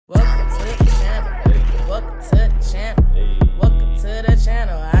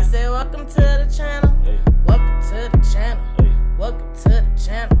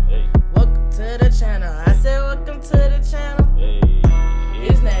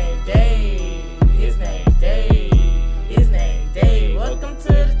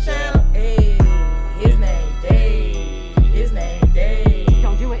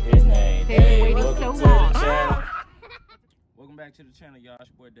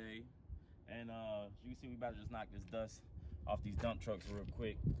day, and you can see we about to just knock this dust off these dump trucks real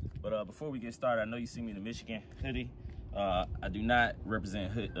quick. But before we get started, I know you see me in the Michigan hoodie. I do not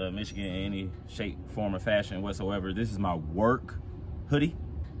represent Michigan in any shape, form, or fashion whatsoever. This is my work hoodie.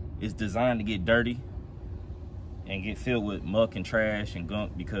 It's designed to get dirty and get filled with muck and trash and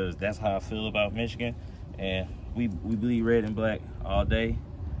gunk, because that's how I feel about Michigan. And we bleed red and black all day.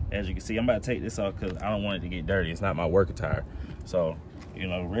 As you can see, I'm about to take this off because I don't want it to get dirty. It's not my work attire. So, you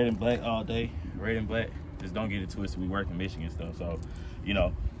know, red and black all day, red and black. Just don't get it twisted. We work in Michigan stuff. So, you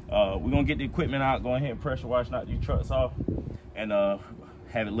know, we're going to get the equipment out, go ahead and pressure wash, knock these trucks off, and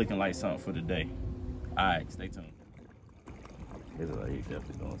have it looking like something for the day. All right, stay tuned. He's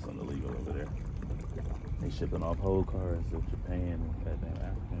definitely doing something illegal over there. They shipping off whole cars to Japan and goddamn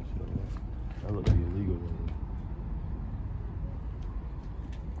Africa and shit. That looks like illegal over there.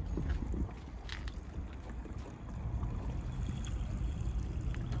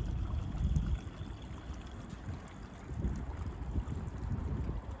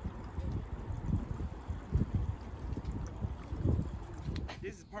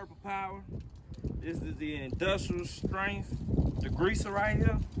 This is Purple Power. This is the industrial strength degreaser right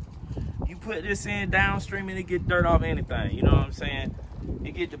here. You put this in downstream and it get dirt off anything. You know what I'm saying?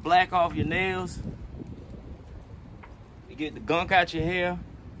 It get the black off your nails. It get the gunk out your hair.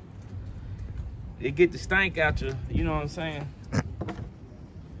 It get the stank out your, you know what I'm saying?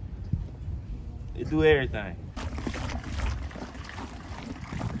 It do everything.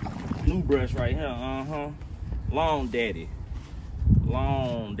 New brush right here, long daddy,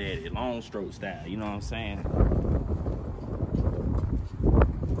 long stroke style, you know what I'm saying?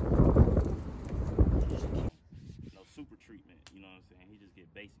 No super treatment, you know what I'm saying? He just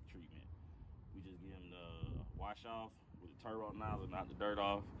get basic treatment. We just give him the wash off with the turbo nozzle, knock the dirt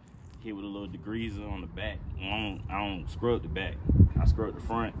off. Hit with a little degreaser on the back. I don't scrub the back. I scrub the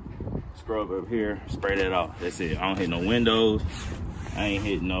front, scrub up here, spray that off. That's it. I don't hit no windows. I ain't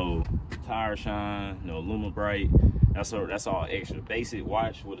hit no tire shine, no aluminum bright. That's all extra. Basic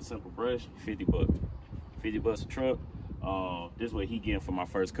wash with a simple brush, 50 bucks. 50 bucks a truck. This is what he getting for my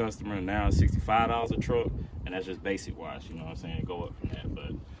first customer. Now it's $65 a truck, and that's just basic wash. You know what I'm saying? Go up from that,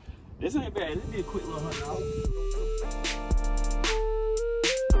 but this ain't bad. This be a quick little $100.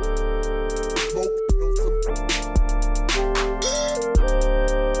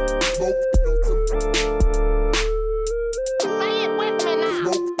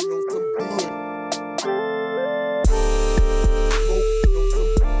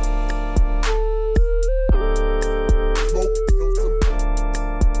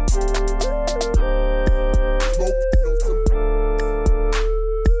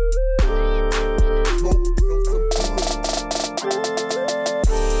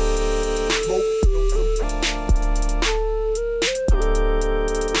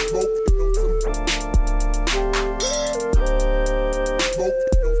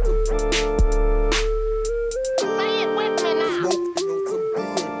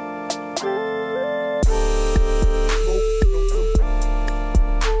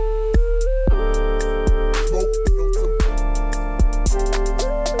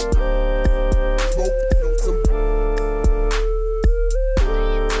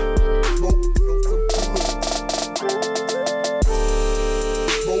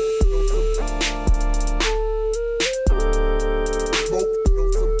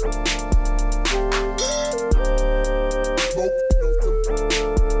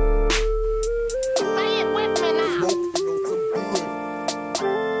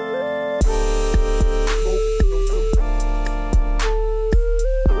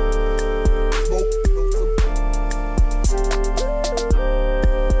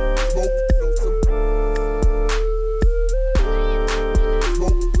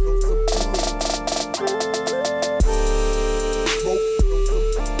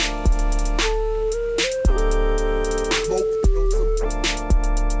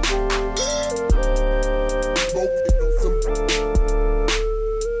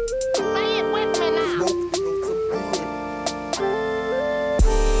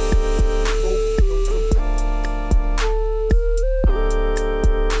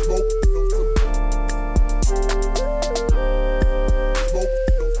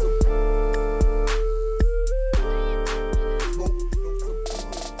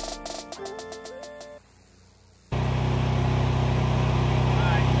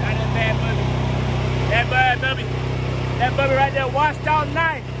 That bubby right there washed out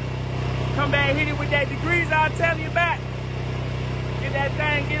nice. Come back, hit it with that degreaser I'll tell you about. Get that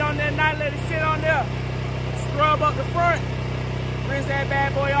thing, get on there night, let it sit on there. Scrub up the front. Rinse that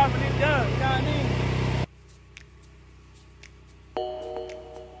bad boy off and it's done. You know what I mean?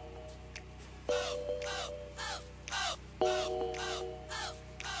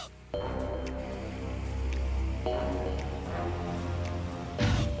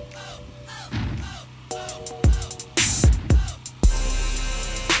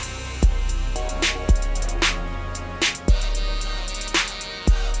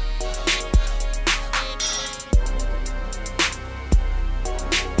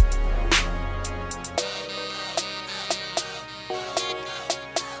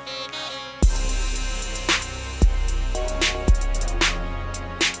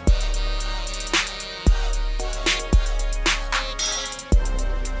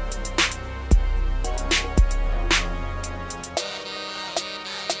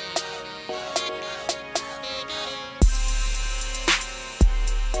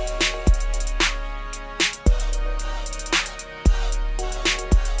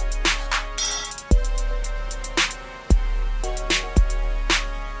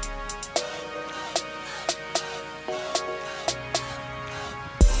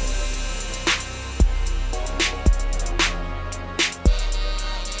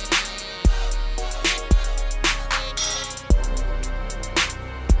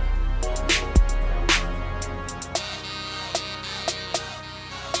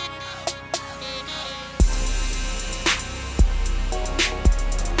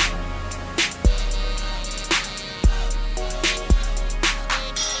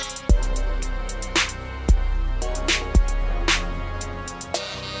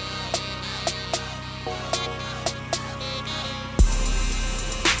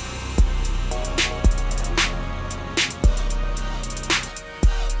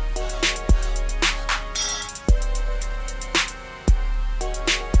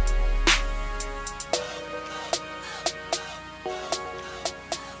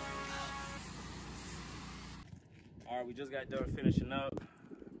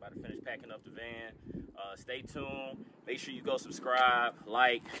 in. Stay tuned. Make sure you go subscribe,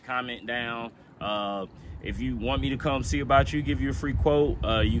 like, comment down. If you want me to come see about you, give you a free quote,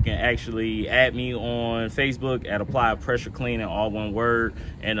 you can actually add me on Facebook at Applied Pressure Cleaning, all one word,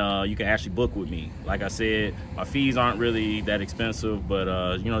 and you can actually book with me. Like I said, my fees aren't really that expensive,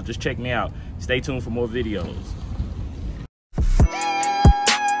 but you know, just check me out. Stay tuned for more videos.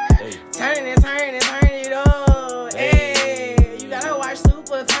 Hey. Turn it up. Hey, you gotta watch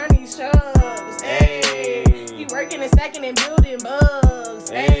Super turn these shows. Hey, he working and stacking and building bugs.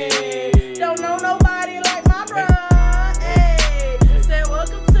 Hey.